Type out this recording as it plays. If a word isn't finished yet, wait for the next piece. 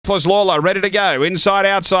Lawler ready to go. Inside,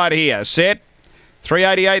 outside here. Set.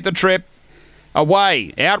 388 the trip.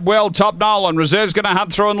 Away. Out well, Top Nolan. Reserve's going to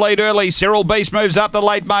hunt through and lead early. Cyril Beast moves up the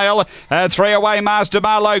late mail. 3 away, Master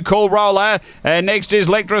Marlowe, Cool Roller. Next is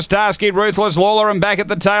Lectra Starsky, Ruthless Lawler, and back at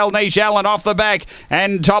the tail, Niche Allen off the back.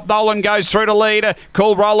 And Top Nolan goes through to lead.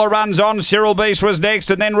 Cool Roller runs on. Cyril Beast was next,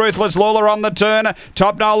 and then Ruthless Lawler on the turn.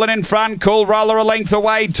 Top Nolan in front. Cool Roller a length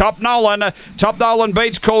away. Top Nolan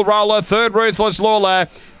beats Cool Roller. Third, Ruthless Lawler.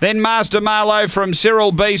 Then Master Marlowe from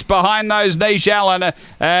Cyril Beast behind those, Niche Allen.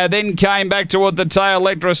 Then came back toward the tail,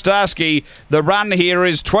 Lectra Starsky. The run here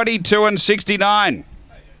is 22 and 69.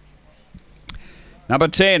 Number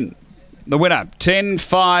 10, the winner, 10,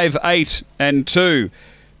 5, 8 and 2.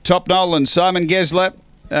 Top Nolan, Simon Gessler.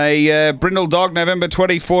 A Brindle Dog, November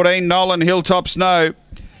 2014. Nolan, Hilltop Snow.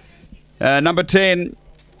 Number 10.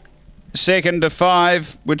 Second to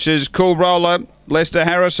 5, which is Cool Roller. Lester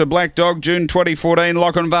Harris, a Black Dog, June 2014.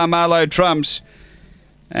 Lochinvar Marlowe trumps.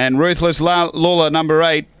 And Ruthless Lawler, number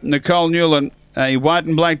 8. Nicole Newland, a White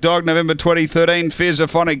and Black Dog, November 2013.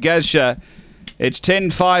 Fearsophonic Gazsha. It's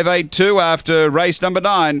 10-5-8-2 after race number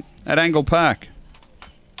 9 at Angle Park.